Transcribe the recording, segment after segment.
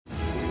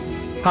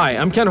Hi,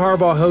 I'm Ken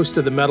Harbaugh, host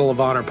of the Medal of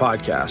Honor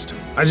podcast.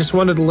 I just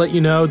wanted to let you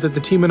know that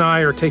the team and I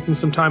are taking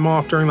some time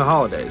off during the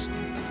holidays.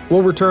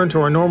 We'll return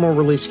to our normal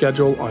release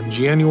schedule on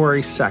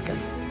January 2nd.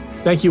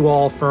 Thank you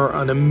all for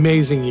an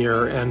amazing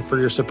year and for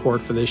your support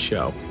for this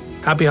show.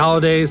 Happy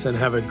holidays and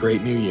have a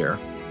great new year.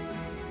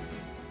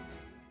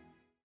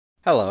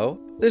 Hello,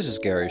 this is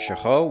Gary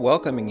Chahot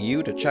welcoming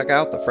you to check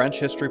out the French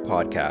History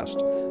Podcast.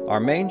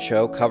 Our main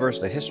show covers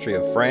the history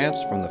of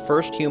France from the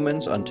first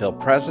humans until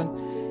present.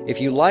 If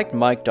you liked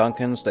Mike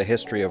Duncan's The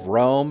History of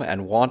Rome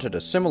and wanted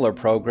a similar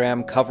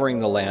program covering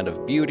the land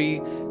of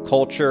beauty,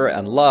 culture,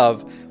 and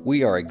love,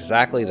 we are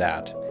exactly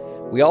that.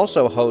 We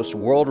also host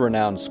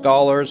world-renowned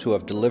scholars who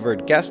have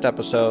delivered guest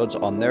episodes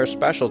on their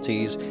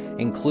specialties,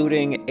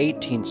 including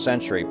 18th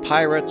century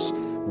pirates,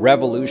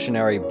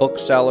 revolutionary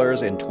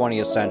booksellers in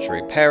 20th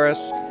century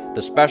Paris,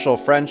 the special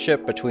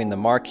friendship between the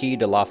Marquis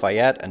de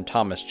Lafayette and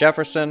Thomas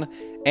Jefferson,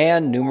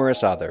 and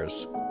numerous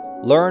others.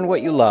 Learn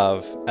what you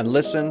love and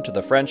listen to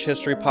the French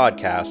History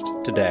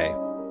Podcast today.